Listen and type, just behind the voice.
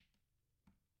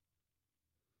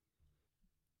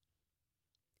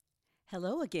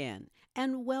Hello again,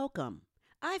 and welcome.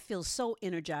 I feel so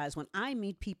energized when I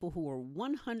meet people who are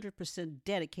 100%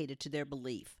 dedicated to their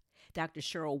belief. Dr.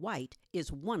 Cheryl White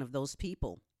is one of those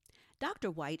people.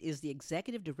 Dr. White is the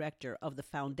executive director of the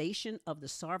foundation of the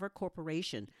Sarver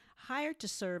Corporation, hired to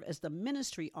serve as the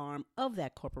ministry arm of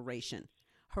that corporation.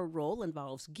 Her role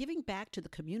involves giving back to the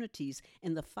communities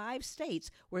in the 5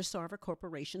 states where Sarver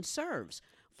Corporation serves,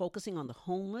 focusing on the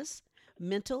homeless,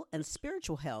 mental and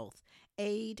spiritual health,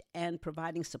 aid, and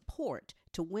providing support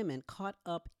to women caught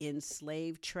up in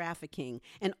slave trafficking.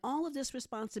 And all of this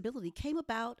responsibility came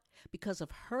about because of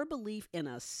her belief in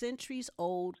a centuries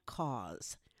old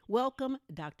cause. Welcome,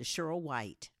 Dr. Cheryl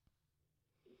White.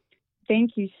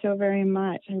 Thank you so very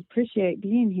much. I appreciate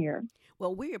being here.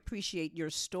 Well, we appreciate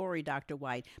your story, Dr.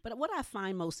 White. But what I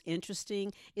find most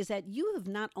interesting is that you have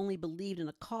not only believed in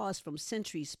a cause from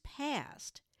centuries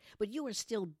past, but you are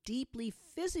still deeply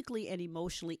physically and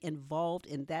emotionally involved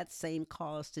in that same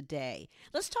cause today.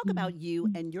 Let's talk about you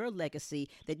and your legacy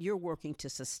that you're working to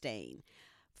sustain.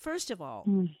 First of all,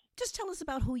 just tell us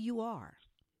about who you are.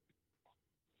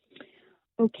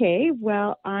 Okay,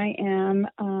 well, I am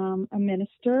a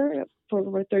minister for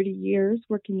over 30 years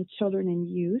working with children and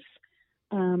youth.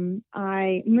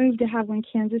 I moved to Haviland,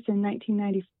 Kansas in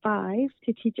 1995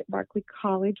 to teach at Berkeley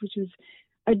College, which was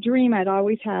a dream I'd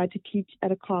always had to teach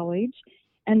at a college.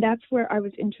 And that's where I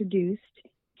was introduced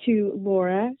to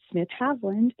Laura Smith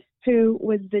Haviland, who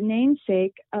was the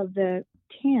namesake of the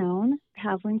town,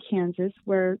 Haviland, Kansas,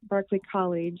 where Berkeley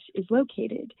College is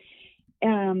located.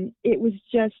 It was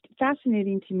just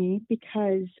fascinating to me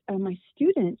because my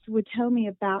students would tell me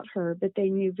about her, but they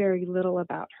knew very little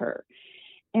about her.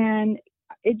 And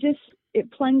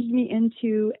it plunged me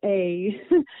into a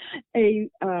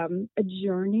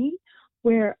journey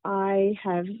where I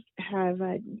have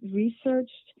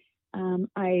researched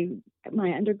my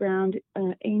underground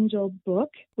angel book,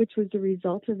 which was the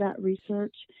result of that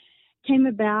research, came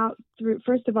about through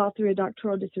a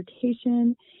doctoral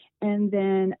dissertation, and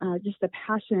then just the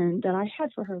passion that I had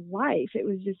for her life. It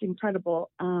was just incredible.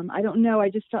 I don't know. I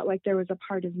just felt like there was a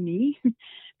part of me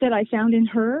that I found in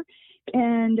her.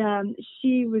 And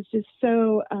she was just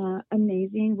so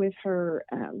amazing with her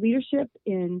leadership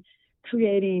in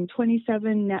creating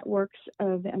 27 networks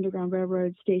of the Underground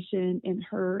Railroad station in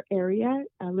her area,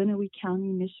 Lenawee County,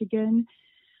 Michigan.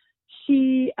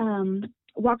 She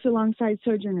walked alongside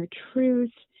Sojourner Truth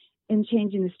in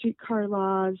changing the streetcar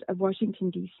laws of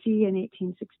Washington, D.C. in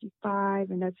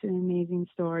 1865, and that's an amazing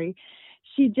story.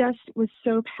 She just was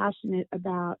so passionate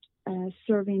about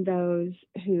serving those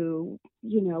who,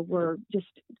 were just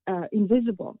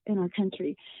invisible in our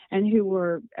country and who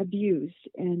were abused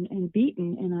and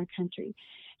beaten in our country.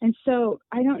 And so,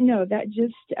 I don't know, that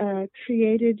just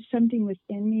created something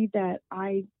within me that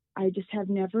I just have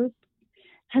never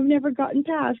gotten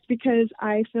past, because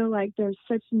I feel like there's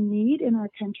such need in our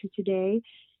country today,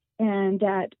 and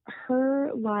that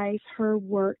her life, her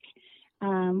work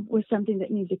was something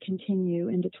that needs to continue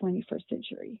in the 21st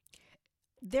century.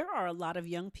 There are a lot of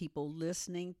young people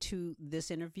listening to this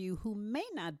interview who may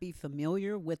not be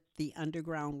familiar with the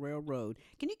Underground Railroad.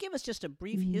 Can you give us just a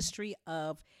brief history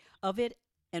of it,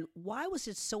 and why was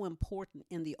it so important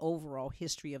in the overall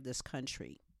history of this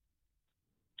country?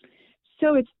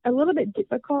 So it's a little bit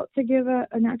difficult to give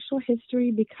an actual history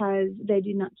because they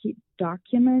do not keep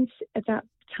documents. At that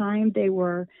time, they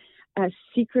were a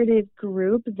secretive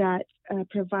group that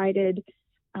provided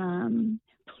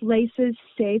places,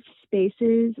 safe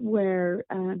spaces where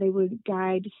they would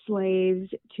guide slaves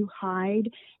to hide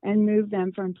and move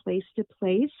them from place to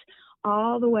place,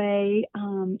 all the way,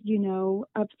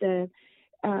 up the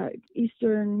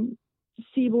eastern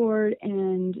seaboard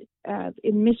and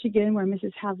in Michigan, where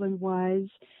Mrs. Haviland was.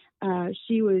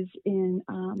 She was in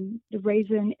the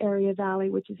Raisin Area Valley,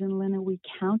 which is in Lenawee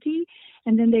County.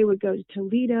 And then they would go to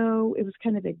Toledo. It was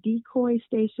kind of a decoy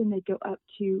station. They'd go up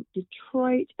to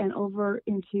Detroit and over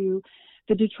into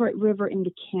the Detroit River into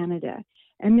Canada.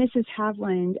 And Mrs.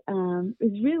 Haviland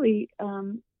is really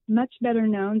much better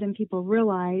known than people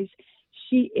realize.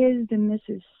 She is the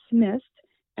Mrs. Smith,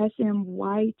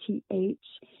 Smyth,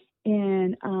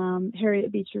 in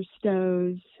Harriet Beecher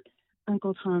Stowe's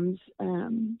Uncle Tom's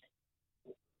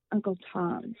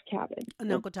Cabin.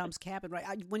 And Uncle Tom's Cabin,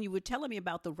 right? When you were telling me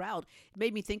about the route, it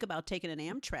made me think about taking an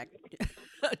Amtrak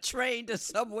train to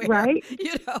somewhere, right?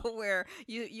 Where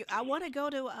I want to go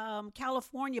to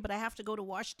California, but I have to go to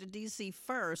Washington, D.C.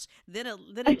 first, then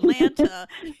Atlanta,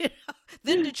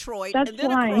 then Detroit, That's and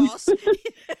then fine. across.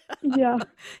 Yeah,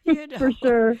 for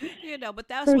sure. But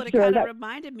that's for what it sure. kind of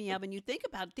reminded me of. And you think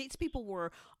about it, these people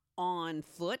were on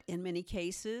foot in many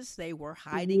cases. They were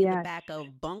hiding in the back of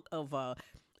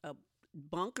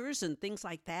bunkers and things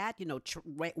like that,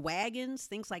 wagons,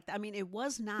 things like that. I mean, it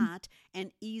was not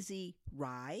an easy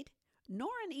ride nor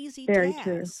an easy Very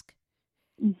true. task.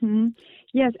 hmm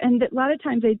Yes, and a lot of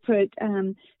times they'd put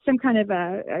some kind of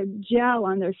a gel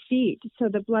on their feet so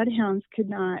the bloodhounds could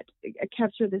not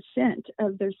capture the scent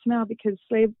of their smell, because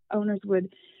slave owners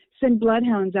would send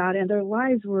bloodhounds out and their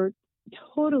lives were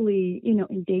totally,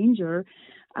 in danger.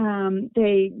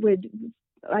 They would,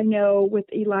 I know with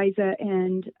Eliza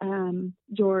and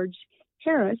George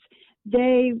Harris,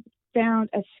 they found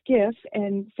a skiff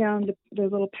and found the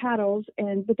little paddles,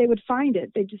 but they would find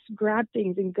it. They just grab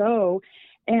things and go.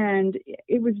 And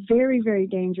it was very, very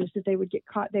dangerous that they would get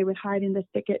caught. They would hide in the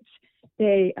thickets.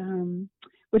 They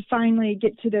would finally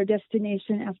get to their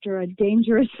destination after a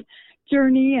dangerous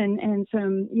journey and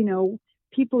some,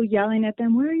 people yelling at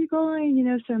them, "Where are you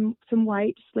going?" Some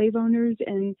white slave owners.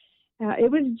 And it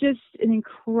was just an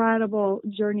incredible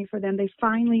journey for them. They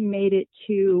finally made it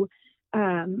to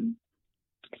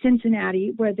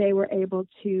Cincinnati, where they were able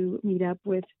to meet up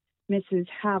with Mrs.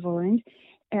 Haviland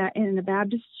in the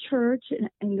Baptist church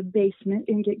in the basement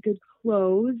and get good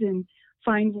clothes and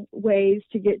find ways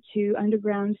to get to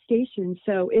underground stations.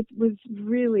 So it was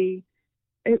really,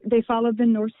 they followed the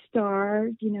North Star.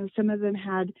 Some of them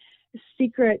had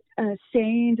secret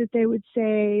sayings that they would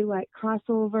say, like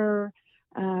crossover,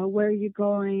 where are you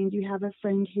going? Do you have a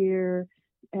friend here?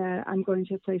 I'm going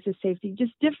to a place of safety.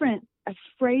 Just different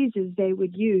phrases they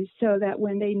would use so that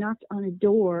when they knocked on a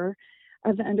door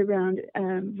of the Underground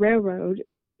Railroad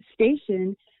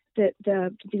station, that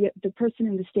the person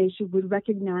in the station would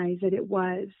recognize that it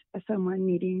was someone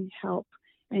needing help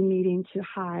and needing to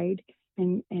hide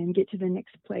and get to the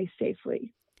next place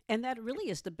safely. And that really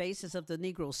is the basis of the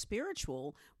Negro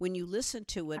spiritual. When you listen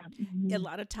to it, a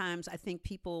lot of times I think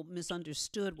people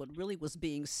misunderstood what really was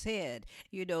being said.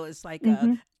 It's like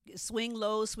swing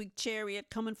low, sweet chariot,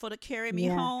 coming for to carry me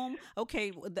home.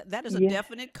 Okay, that is a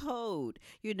definite code,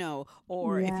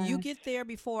 or if you get there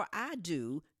before I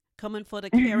do, coming for to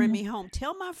carry me home.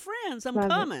 Tell my friends I'm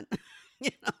coming.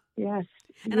 Yes.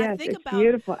 And I think it's about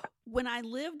beautiful. When I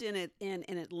lived in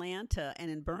Atlanta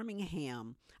and in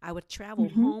Birmingham, I would travel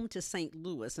home to St.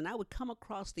 Louis and I would come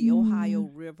across the Ohio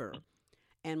River.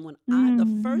 And when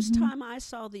the first time I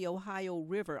saw the Ohio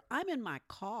River, I'm in my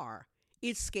car.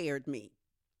 It scared me.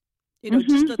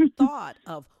 Just the thought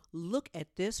of, look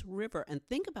at this river and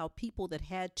think about people that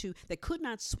could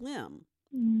not swim,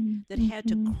 that had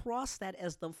to cross that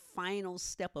as the final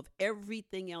step of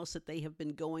everything else that they have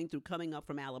been going through, coming up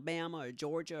from Alabama or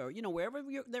Georgia or, wherever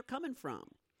they're coming from.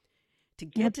 To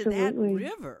get to that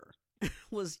river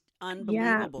was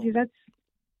unbelievable. Yeah,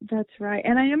 that's right.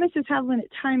 And I know Mrs. Haviland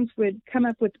at times would come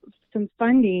up with some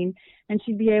funding and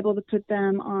she'd be able to put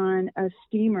them on a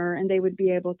steamer and they would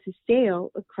be able to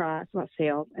sail across,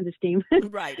 and the steam.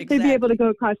 Right, exactly. They'd be able to go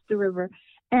across the river.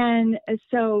 And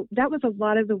so that was a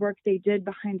lot of the work they did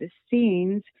behind the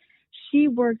scenes. She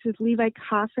worked with Levi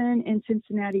Coffin in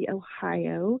Cincinnati,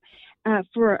 Ohio,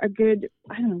 for a good,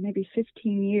 maybe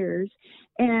 15 years.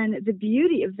 And the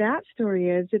beauty of that story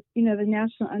is that, the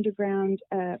National Underground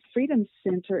Freedom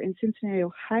Center in Cincinnati,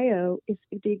 Ohio, is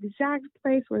the exact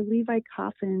place where Levi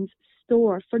Coffin's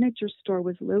furniture store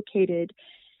was located.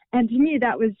 And to me,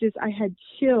 that was just, I had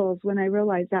chills when I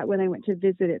realized that when I went to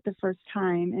visit it the first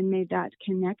time and made that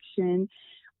connection.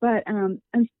 But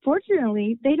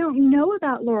unfortunately, they don't know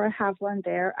about Laura Haviland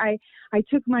there. I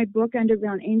took my book,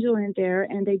 Underground Angel, in there,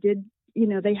 and they did,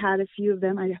 they had a few of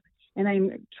them. And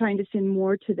I'm trying to send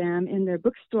more to them in their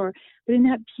bookstore. But in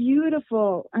that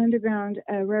beautiful Underground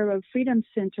Railroad Freedom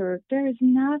Center, there is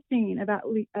nothing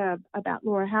about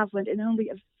Laura Haviland, and only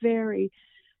a very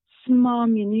small,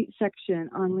 minute section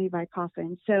on Levi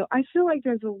Coffin. So I feel like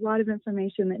there's a lot of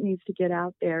information that needs to get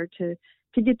out there to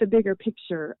get the bigger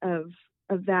picture of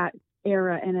that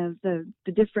era and of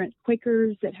the different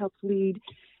Quakers that helped lead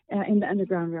in the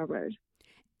Underground Railroad.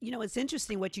 It's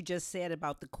interesting what you just said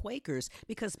about the Quakers,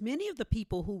 because many of the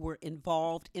people who were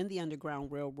involved in the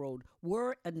Underground Railroad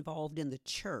were involved in the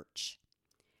church.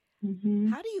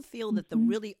 How do you feel that the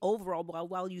really overall,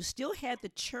 while you still had the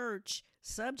church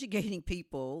subjugating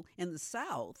people in the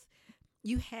South,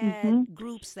 you had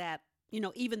groups that,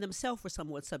 even themselves were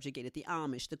somewhat subjugated, the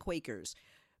Amish, the Quakers.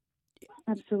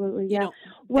 Absolutely, yeah.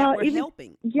 That were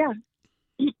helping. Yeah.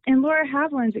 In Laura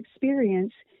Haviland's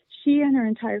experience, she and her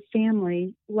entire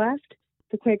family left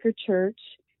the Quaker Church,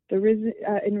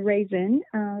 in Raisin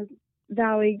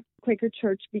Valley Quaker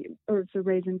Church, or the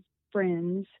Raisin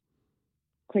Friends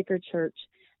Quaker Church.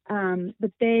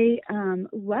 But they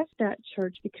left that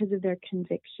church because of their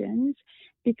convictions,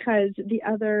 because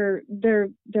their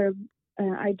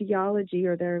ideology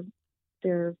or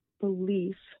their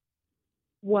belief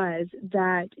was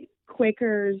that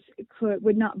Quakers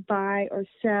would not buy or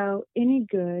sell any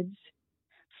goods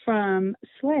from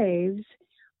slaves,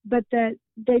 but that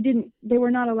they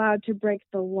were not allowed to break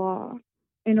the law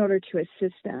in order to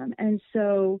assist them. And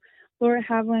so Laura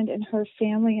Haviland and her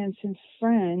family and some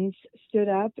friends stood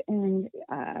up and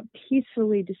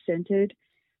peacefully dissented.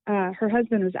 Her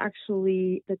husband was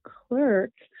actually the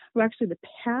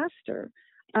pastor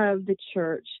of the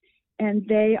church, and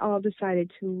they all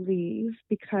decided to leave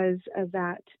because of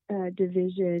that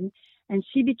division. And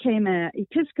she became an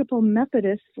Episcopal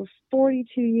Methodist for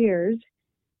 42 years.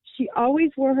 She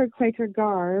always wore her Quaker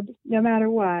garb, no matter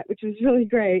what, which was really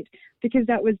great because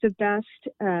that was the best,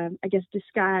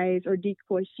 disguise or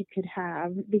decoy she could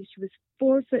have. Because she was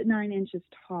 4'9"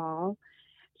 tall,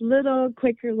 little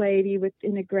Quaker lady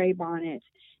in a gray bonnet,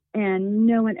 and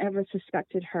no one ever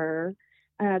suspected her.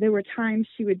 There were times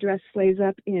she would dress slaves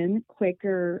up in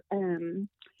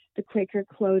the Quaker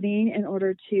clothing in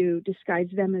order to disguise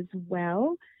them as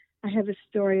well. I have a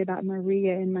story about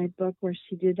Maria in my book where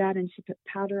she did that, and she put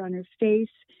powder on her face,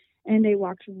 and they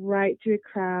walked right through a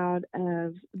crowd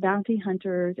of bounty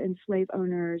hunters and slave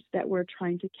owners that were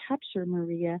trying to capture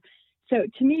Maria. So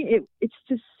to me, it's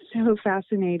just so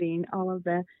fascinating, all of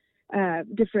the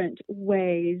different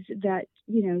ways that,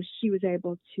 she was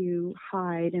able to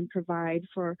hide and provide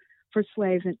for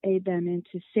slaves and aid them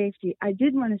into safety. I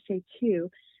did want to say, too,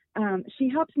 she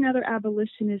helped another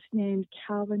abolitionist named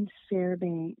Calvin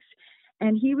Fairbanks,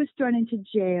 and he was thrown into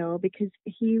jail because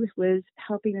he was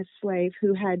helping a slave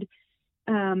who had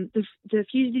the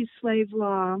fugitive slave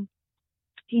law.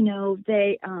 If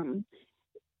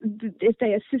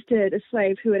they assisted a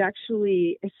slave who had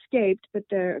actually escaped, but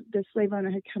the slave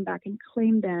owner had come back and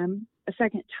claimed them a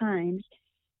second time,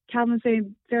 Calvin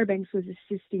Fairbanks was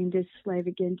assisting this slave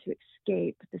again to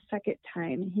escape the second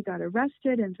time, and he got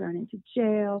arrested and thrown into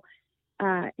jail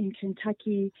in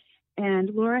Kentucky. And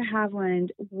Laura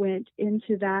Haviland went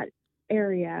into that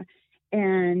area,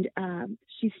 and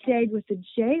she stayed with the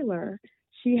jailer.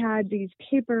 She had these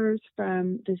papers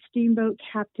from the steamboat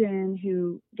captain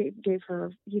who gave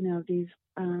her, these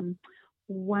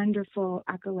wonderful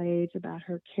accolades about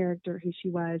her character, who she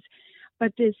was.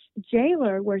 But this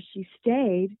jailer where she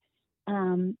stayed,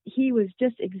 he was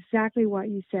just exactly what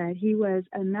you said. He was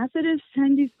a Methodist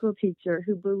Sunday school teacher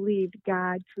who believed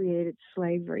God created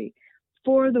slavery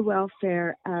for the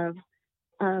welfare of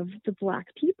the Black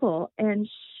people. And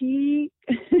she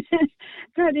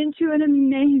got into an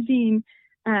amazing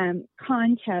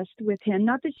contest with him.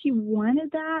 Not that she wanted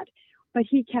that, but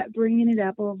he kept bringing it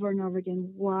up over and over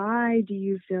again. Why do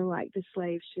you feel like the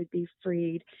slaves should be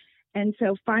freed? And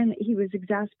so finally he was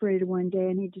exasperated one day,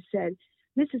 and he just said,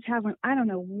 Mrs. Haviland, I don't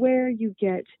know where you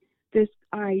get this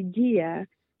idea.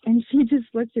 And she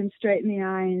just looked him straight in the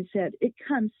eye and said, it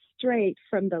comes straight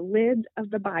from the lid of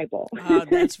the Bible. Oh,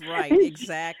 that's right.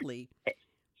 Exactly.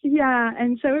 Yeah,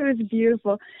 and so it was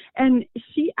beautiful. And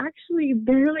she actually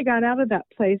barely got out of that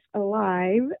place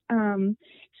alive.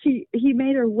 He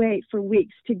made her wait for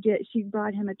weeks she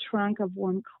brought him a trunk of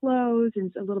warm clothes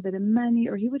and a little bit of money,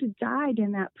 or he would have died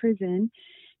in that prison,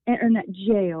 or in that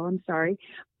jail, I'm sorry.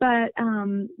 But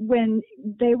when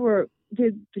the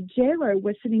jailer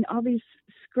was sending all these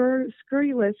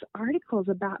scurrilous articles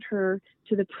about her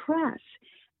to the press,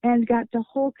 and got the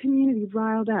whole community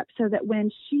riled up, so that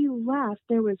when she left,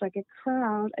 there was like a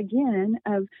crowd again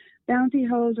of bounty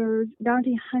hunters,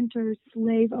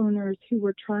 slave owners who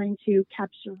were trying to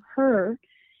capture her.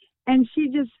 And she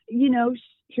just,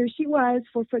 here she was,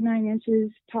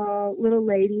 4'9" tall, little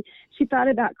lady. She thought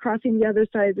about crossing the other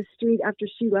side of the street after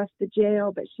she left the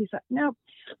jail, but she thought, nope,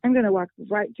 I'm going to walk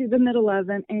right through the middle of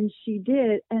them. And she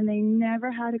did, and they never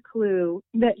had a clue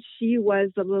that she was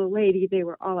the little lady they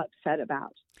were all upset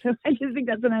about. So I just think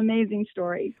that's an amazing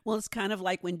story. Well, it's kind of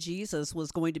like when Jesus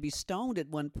was going to be stoned at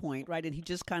one point, right? And he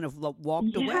just kind of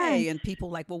walked away, and people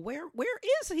like, well, where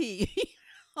is he?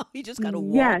 He just kind of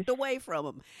walked away from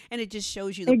him. And it just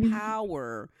shows you the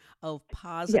power of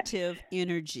positive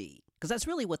energy, because that's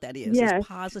really what that is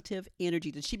positive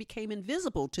energy, that she became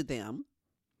invisible to them.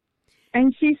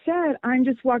 And she said, I'm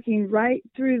just walking right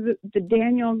through the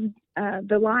Daniel's,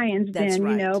 the lion's den,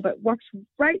 right. But walks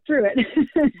right through it.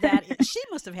 She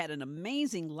must have had an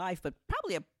amazing life, but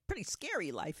probably a pretty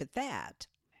scary life at that.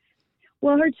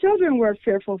 Well, her children were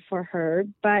fearful for her,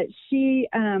 but she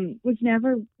was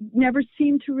never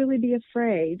seemed to really be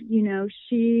afraid.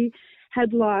 She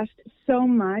had lost so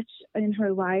much in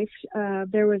her life.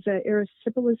 There was a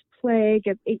erysipelas plague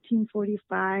of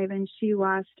 1845, and she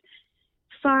lost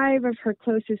 5 of her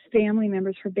closest family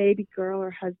members: her baby girl,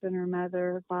 her husband, her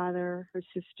mother, her father, her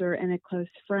sister, and a close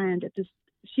friend at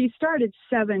she started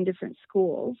 7 different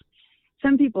schools.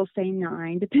 Some people say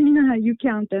 9, depending on how you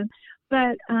count them.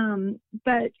 But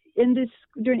in this,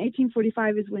 during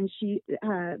 1845 is when she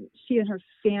and her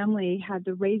family had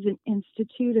the Raisin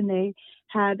Institute, and they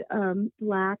had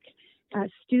black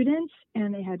students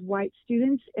and they had white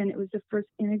students, and it was the first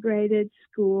integrated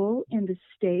school in the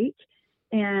state.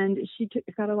 And she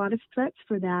got a lot of threats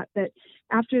for that. But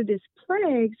after this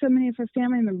plague, so many of her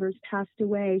family members passed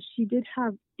away. She did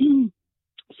have,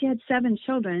 she had 7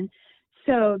 children.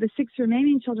 So the 6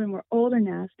 remaining children were old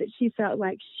enough that she felt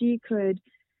like she could,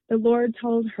 the Lord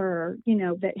told her,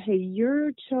 that, hey,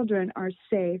 your children are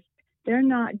safe. They're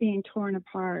not being torn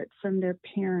apart from their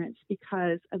parents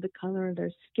because of the color of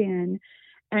their skin.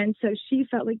 And so she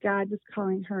felt like God was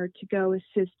calling her to go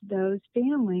assist those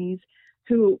families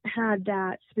who had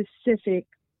that specific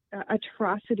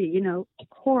atrocity,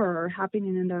 horror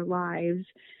happening in their lives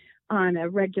on a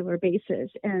regular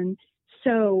basis. And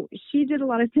so she did a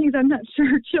lot of things I'm not sure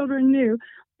her children knew,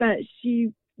 but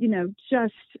she,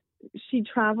 she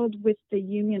traveled with the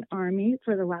Union Army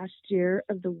for the last year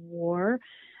of the war.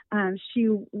 She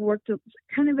worked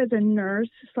kind of as a nurse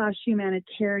 /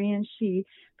 humanitarian. She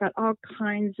got all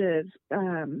kinds of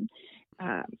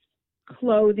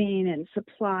clothing and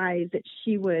supplies that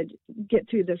she would get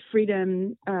through the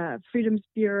Freedom's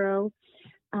Bureau.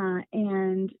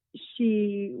 And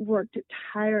she worked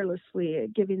tirelessly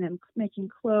at making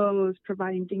clothes,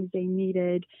 providing things they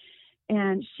needed.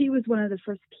 And she was one of the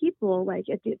first people, like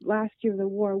at the last year of the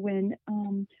war, when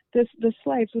the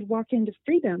slaves would walk into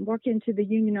the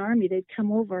Union Army, they'd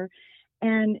come over.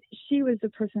 And she was the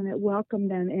person that welcomed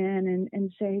them in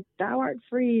and say, "Thou art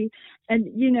free." And,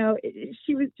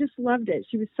 she was just loved it.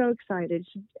 She was so excited.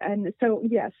 And so,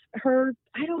 yes,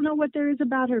 I don't know what there is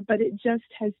about her, but it just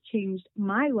has changed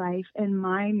my life and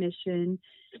my mission.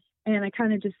 And I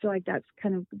kind of just feel like that's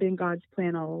kind of been God's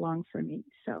plan all along for me.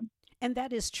 So. And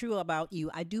that is true about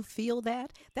you. I do feel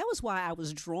that. That was why I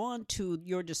was drawn to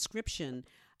your description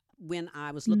when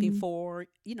I was looking for,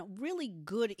 really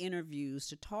good interviews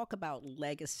to talk about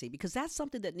legacy, because that's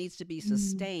something that needs to be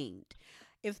sustained.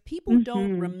 If people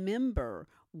don't remember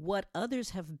what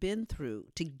others have been through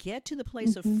to get to the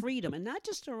place of freedom, and not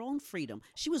just her own freedom,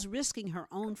 she was risking her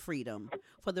own freedom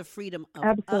for the freedom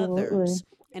of others.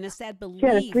 And it's that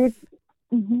belief.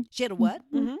 She had a what?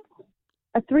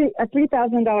 A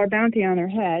 $3,000 bounty on her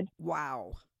head.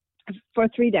 Wow. For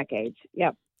 3 decades.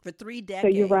 Yep. For 3 decades.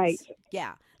 So you're right.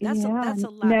 Yeah. That's a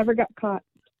lot. Never got caught.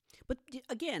 But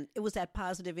again, it was that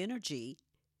positive energy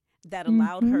that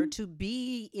allowed her to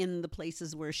be in the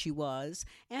places where she was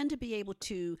and to be able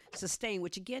to sustain,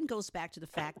 which again goes back to the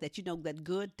fact that, that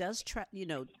good does,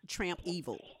 tramp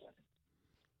evil.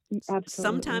 Absolutely.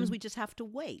 Sometimes we just have to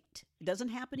wait. It doesn't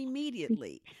happen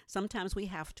immediately. Sometimes we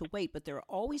have to wait, but there are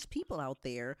always people out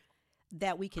there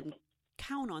that we can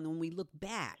count on when we look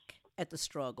back at the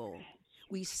struggle.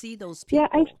 We see those people.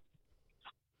 Yeah,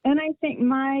 I think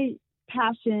my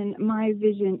passion, my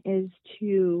vision is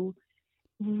to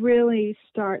really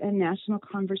start a national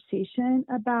conversation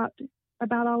about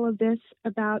all of this,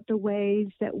 about the ways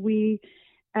that we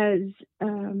as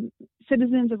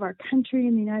citizens of our country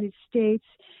in the United States,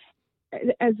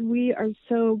 as we are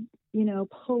so,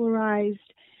 polarized,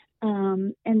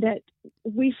 and that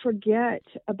we forget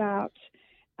about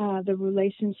the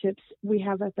relationships we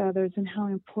have with others and how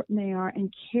important they are,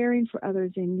 and caring for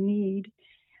others in need.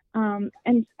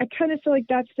 And I kind of feel like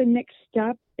that's the next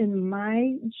step in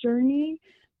my journey.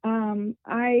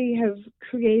 I have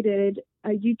created a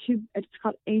YouTube, it's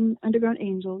called Underground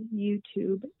Angel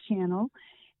YouTube channel,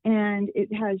 and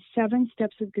it has 7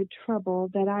 steps of good trouble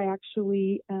that I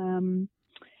actually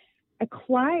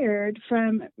acquired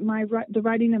from the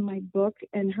writing of my book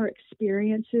and her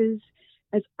experiences.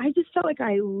 As I just felt like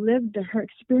I lived her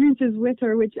experiences with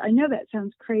her, which I know that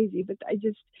sounds crazy, but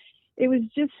it was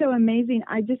just so amazing.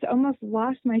 I just almost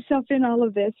lost myself in all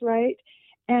of this, right?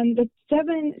 And the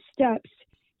 7 steps,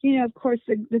 of course,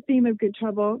 the theme of good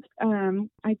trouble,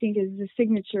 I think, is the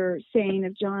signature saying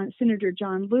of Senator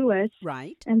John Lewis.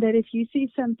 Right. And that if you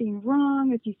see something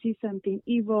wrong, if you see something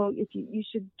evil, if you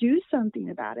should do something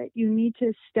about it. You need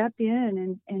to step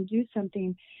in and do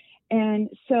something. And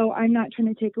so I'm not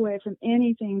trying to take away from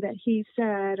anything that he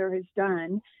said or has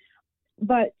done,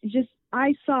 but just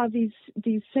I saw these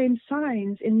same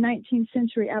signs in 19th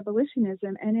century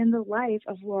abolitionism and in the life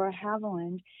of Laura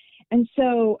Haviland. And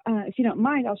so, if you don't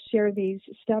mind, I'll share these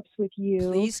steps with you.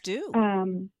 Please do.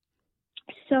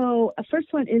 So, first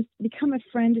one is become a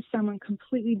friend to someone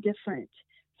completely different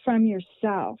from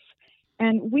yourself.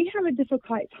 And we have a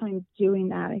difficult time doing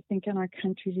that, I think, in our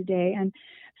country today. And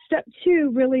step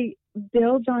 2 really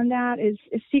builds on that, is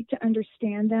seek to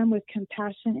understand them with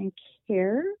compassion and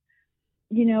care,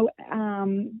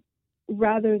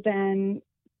 rather than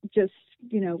just,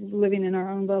 living in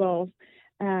our own little,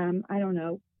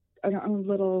 our own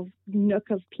little nook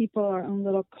of people, our own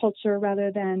little culture,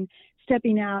 rather than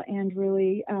stepping out and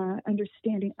really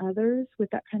understanding others with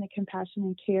that kind of compassion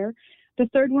and care. The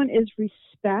third one is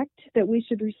respect, that we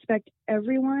should respect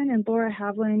everyone. And Laura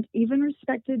Haviland even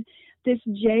respected this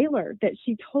jailer that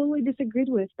she totally disagreed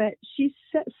with, but she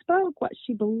spoke what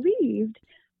she believed,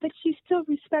 but she still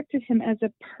respected him as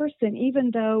a person,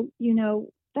 even though,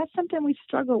 that's something we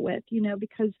struggle with,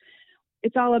 because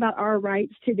it's all about our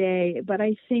rights today. But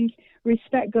I think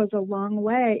respect goes a long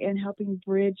way in helping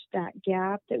bridge that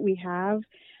gap that we have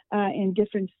in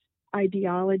different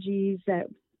ideologies that,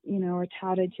 are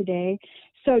touted today.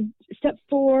 So step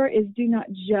 4 is do not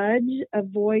judge,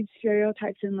 avoid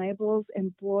stereotypes and labels.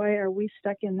 And boy, are we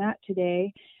stuck in that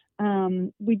today.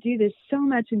 We do this so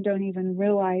much and don't even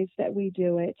realize that we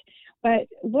do it. But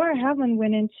Laura Haviland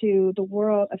went into the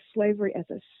world of slavery as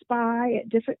a spy at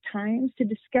different times to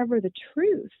discover the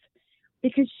truth,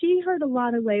 because she heard a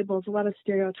lot of labels, a lot of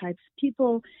stereotypes.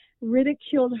 People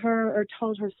ridiculed her or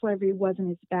told her slavery wasn't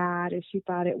as bad as she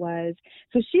thought it was.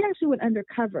 So she actually went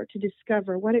undercover to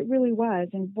discover what it really was.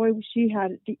 And boy, she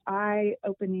had the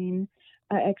eye-opening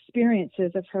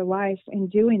experiences of her life in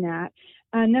doing that.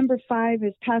 Number 5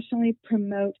 is passionately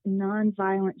promote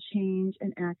nonviolent change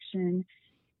and action.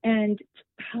 And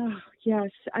yes,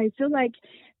 I feel like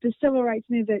the civil rights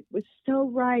movement was so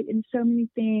right in so many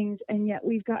things, and yet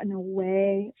we've gotten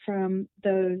away from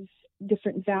those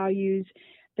different values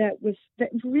that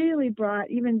really brought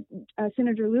even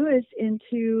Senator Lewis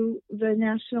into the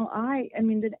national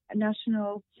the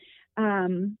national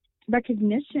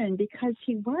recognition, because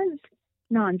he was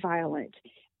nonviolent.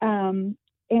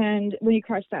 And when he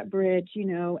crossed that bridge,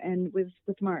 and with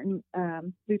Martin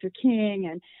Luther King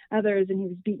and others, and he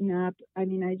was beaten up, I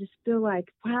just feel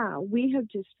like, wow, we have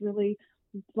just really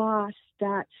lost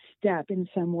that step in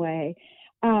some way.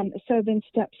 So then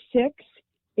step 6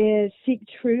 is seek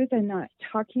truth and not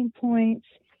talking points.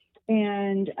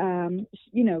 And,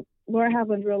 Laura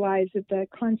Haviland realized that the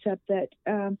concept that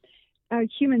a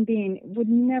human being would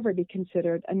never be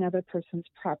considered another person's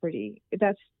property.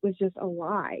 That was just a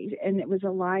lie. And it was a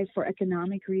lie for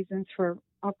economic reasons, for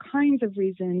all kinds of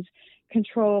reasons,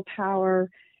 control, power.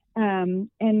 And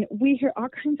we hear all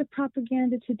kinds of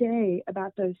propaganda today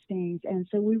about those things. And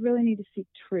so we really need to seek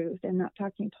truth and not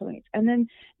talking points. And then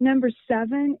number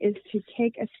 7 is to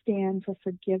take a stand for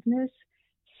forgiveness,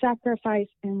 sacrifice,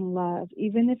 and love,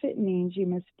 even if it means you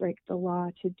must break the law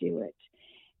to do it.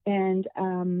 And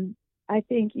I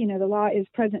think, the law is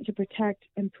present to protect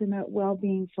and promote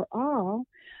well-being for all.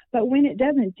 But when it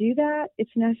doesn't do that,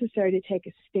 it's necessary to take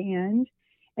a stand.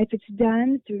 If it's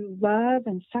done through love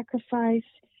and sacrifice,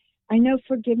 I know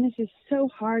forgiveness is so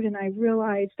hard, and I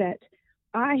realize that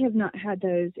I have not had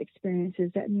those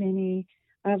experiences that many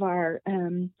of our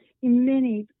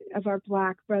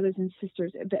Black brothers and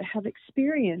sisters that have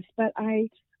experienced. But I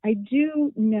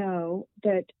do know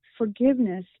that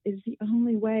forgiveness is the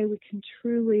only way we can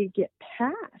truly get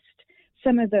past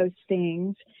some of those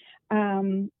things.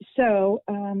 So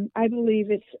I believe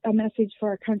it's a message for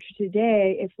our country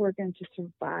today, if we're going to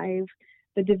survive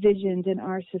the divisions in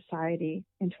our society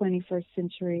in 21st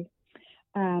century.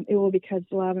 It will, because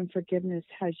love and forgiveness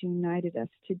has united us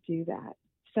to do that.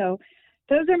 So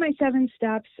those are my 7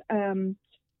 steps.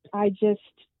 I just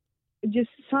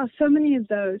saw so many of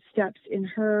those steps in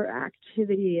her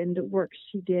activity and the work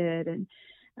she did. And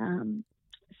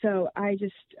so I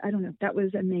don't know, that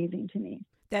was amazing to me.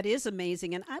 That is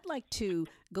amazing. And I'd like to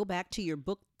go back to your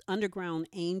book, Underground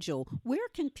Angel. Where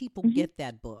can people get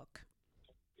that book?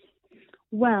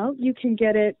 Well, you can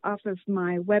get it off of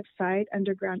my website,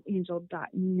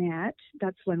 undergroundangel.net.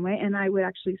 That's one way. And I would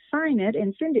actually sign it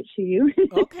and send it to you.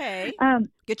 Okay.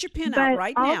 Get your pen out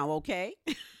right now, okay?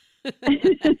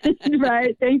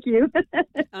 Right, thank you.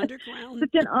 Underground.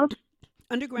 But then also,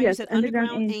 Underground, yes, you said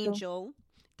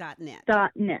undergroundangel.net.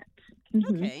 .net.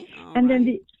 Okay. And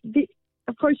then the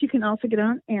of course, you can also get it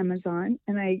on Amazon,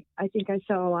 and I think I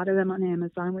sell a lot of them on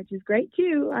Amazon, which is great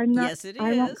too. Yes, it is.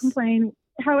 I won't complain.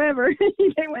 However,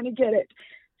 they want to get it.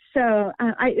 So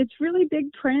it's really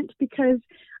big print, because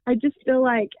I just feel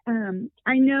like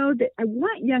I know that I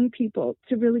want young people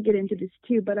to really get into this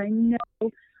too, but I know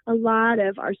a lot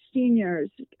of our seniors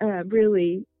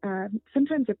really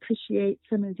sometimes appreciate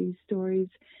some of these stories.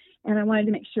 And I wanted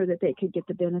to make sure that they could get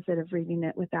the benefit of reading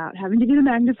it without having to get a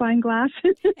magnifying glass.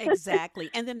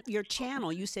 Exactly. And then your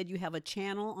channel, you said you have a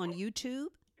channel on YouTube?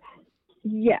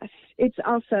 Yes, it's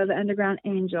also the Underground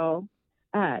Angel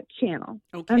channel.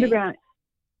 Okay.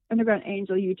 Underground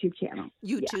Angel YouTube channel.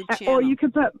 YouTube Yeah. channel. Or you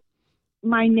could put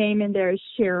my name in there as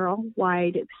Cheryl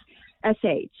White. It's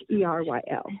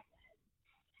SHERYL.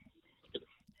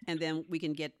 And then we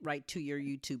can get right to your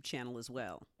YouTube channel as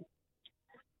well.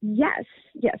 Yes.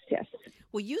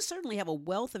 Well, you certainly have a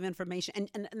wealth of information.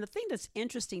 And the thing that's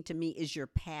interesting to me is your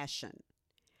passion.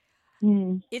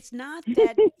 It's not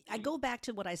that, I go back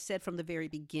to what I said from the very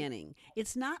beginning.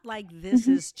 It's not like this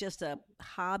is just a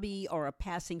hobby or a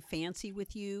passing fancy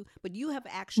with you, but you have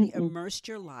actually immersed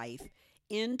your life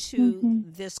into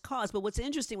this cause. But what's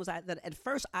interesting was that at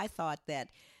first I thought that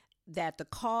the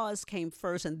cause came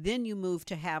first and then you moved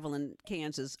to Haviland,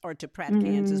 Kansas, or to Pratt,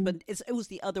 Kansas, but it was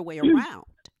the other way around.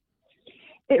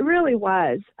 It really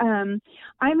was.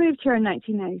 I moved here in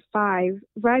 1995,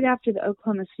 right after the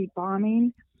Oklahoma City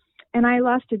bombing, and I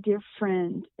lost a dear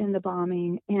friend in the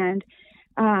bombing. And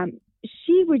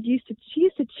she used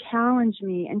to challenge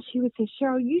me, and she would say,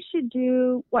 "Cheryl, you should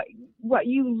do what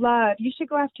you love. You should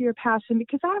go after your passion."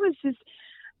 Because I was just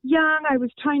young. I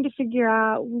was trying to figure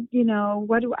out,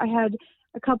 I had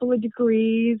a couple of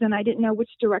degrees, and I didn't know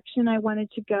which direction I wanted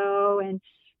to go. And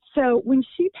so when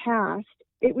she passed,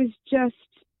 it was just,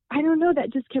 I don't know,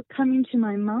 that just kept coming to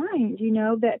my mind,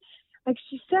 that, like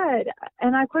she said,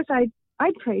 and of course I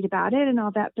prayed about it and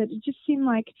all that, but it just seemed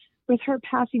like with her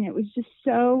passing, it was just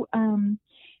so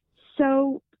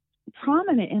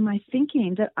prominent in my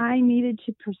thinking that I needed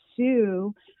to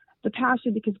pursue the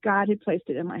passion because God had placed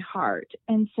it in my heart.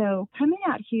 And so coming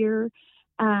out here,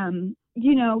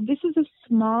 this is a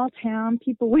small town.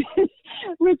 People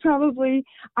would probably,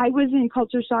 I was in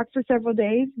culture shock for several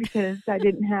days because I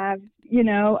didn't have,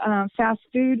 fast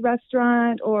food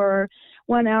restaurant or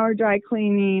 1 hour dry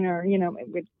cleaning or,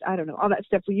 I don't know, all that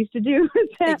stuff we used to do.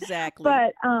 Exactly.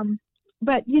 But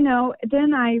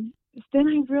then I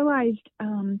realized,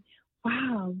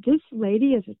 wow, this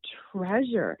lady is a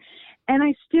treasure. And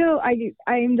I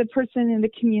am the person in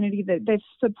the community that's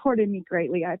supported me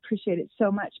greatly. I appreciate it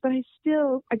so much. But I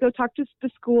go talk to the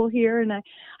school here, and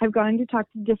I've gone to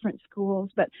talk to different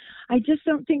schools. But I just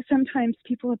don't think sometimes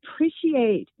people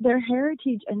appreciate their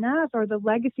heritage enough, or the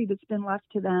legacy that's been left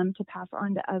to them to pass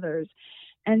on to others.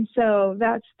 And so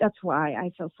that's why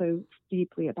I feel so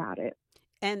deeply about it.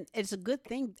 And it's a good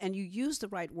thing, and you use the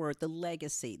right word, the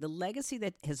legacy. The legacy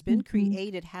that has been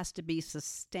created has to be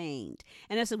sustained.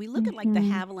 And as we look at like the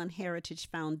Haviland Heritage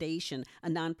Foundation, a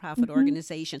nonprofit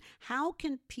organization, how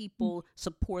can people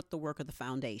support the work of the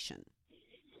foundation?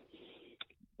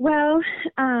 Well,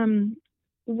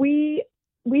 we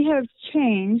have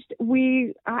changed.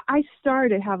 I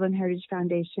started Haviland Heritage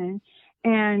Foundation,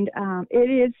 and it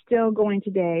is still going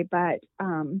today, but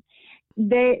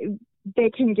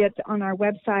they can get on our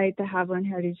website, the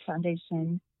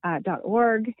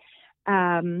HavilandHeritageFoundation.org.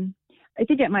 I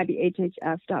think it might be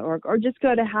hhf.org, or just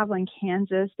go to Haviland,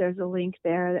 Kansas. There's a link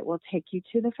there that will take you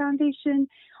to the foundation.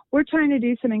 We're trying to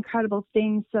do some incredible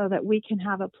things so that we can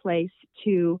have a place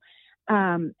to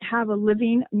have a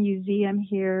living museum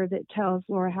here that tells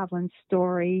Laura Haviland's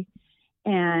story,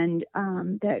 and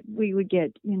that we would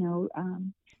get,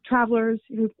 travelers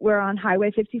who were on Highway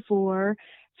 54,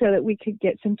 so that we could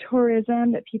get some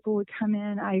tourism, that people would come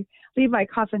in. I believe my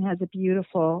coffin has a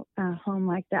beautiful home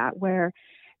like that, where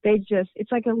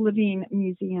it's like a living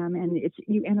museum, and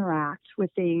you interact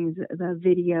with things, the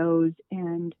videos,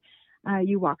 and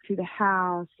you walk through the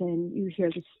house and you hear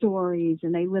the stories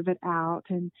and they live it out.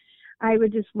 And I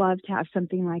would just love to have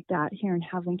something like that here in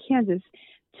Haviland, Kansas,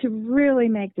 to really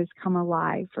make this come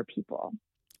alive for people.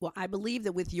 Well, I believe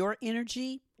that with your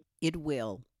energy, it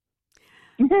will.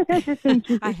 Thank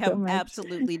you I have so much.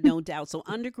 Absolutely no doubt. So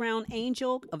Underground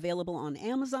Angel, available on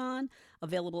Amazon,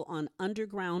 available on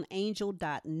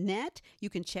undergroundangel.net. You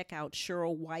can check out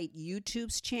Cheryl White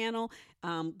YouTube's channel.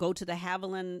 Go to the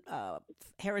Haviland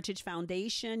Heritage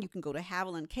Foundation. You can go to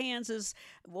Haviland, Kansas,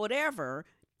 whatever.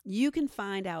 You can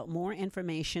find out more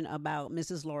information about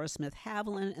Mrs. Laura Smith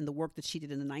Haviland and the work that she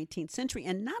did in the 19th century.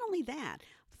 And not only that,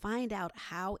 find out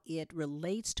how it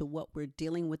relates to what we're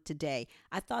dealing with today.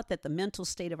 I thought that the mental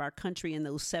state of our country and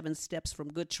those 7 steps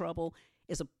from good trouble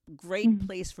is a great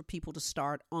place for people to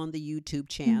start on the YouTube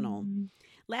channel.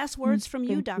 Last words from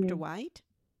you, Dr. White.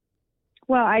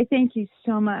 Well, I thank you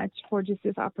so much for just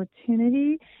this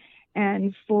opportunity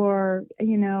and for,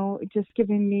 just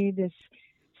giving me this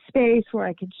space where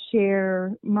I could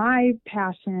share my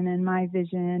passion and my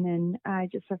vision. And I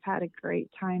just have had a great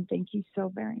time. Thank you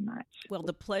so very much. Well,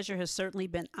 the pleasure has certainly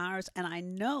been ours. And I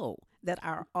know that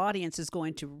our audience is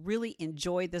going to really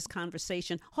enjoy this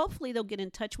conversation. Hopefully they'll get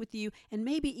in touch with you and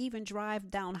maybe even drive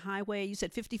down Highway, you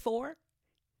said 54?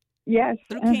 Yes.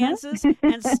 Through Kansas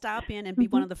and stop in and be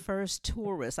one of the first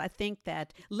tourists. I think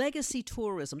that legacy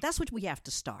tourism, that's what we have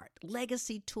to start.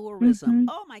 Legacy tourism.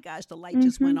 Oh my gosh, the light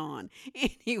just went on.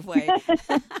 Anyway,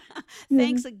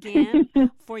 thanks again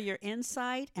for your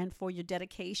insight and for your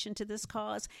dedication to this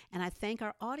cause. And I thank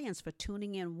our audience for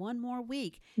tuning in one more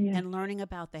week and learning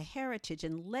about the heritage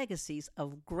and legacies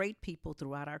of great people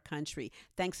throughout our country.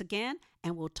 Thanks again,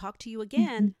 and we'll talk to you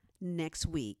again next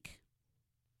week.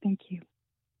 Thank you.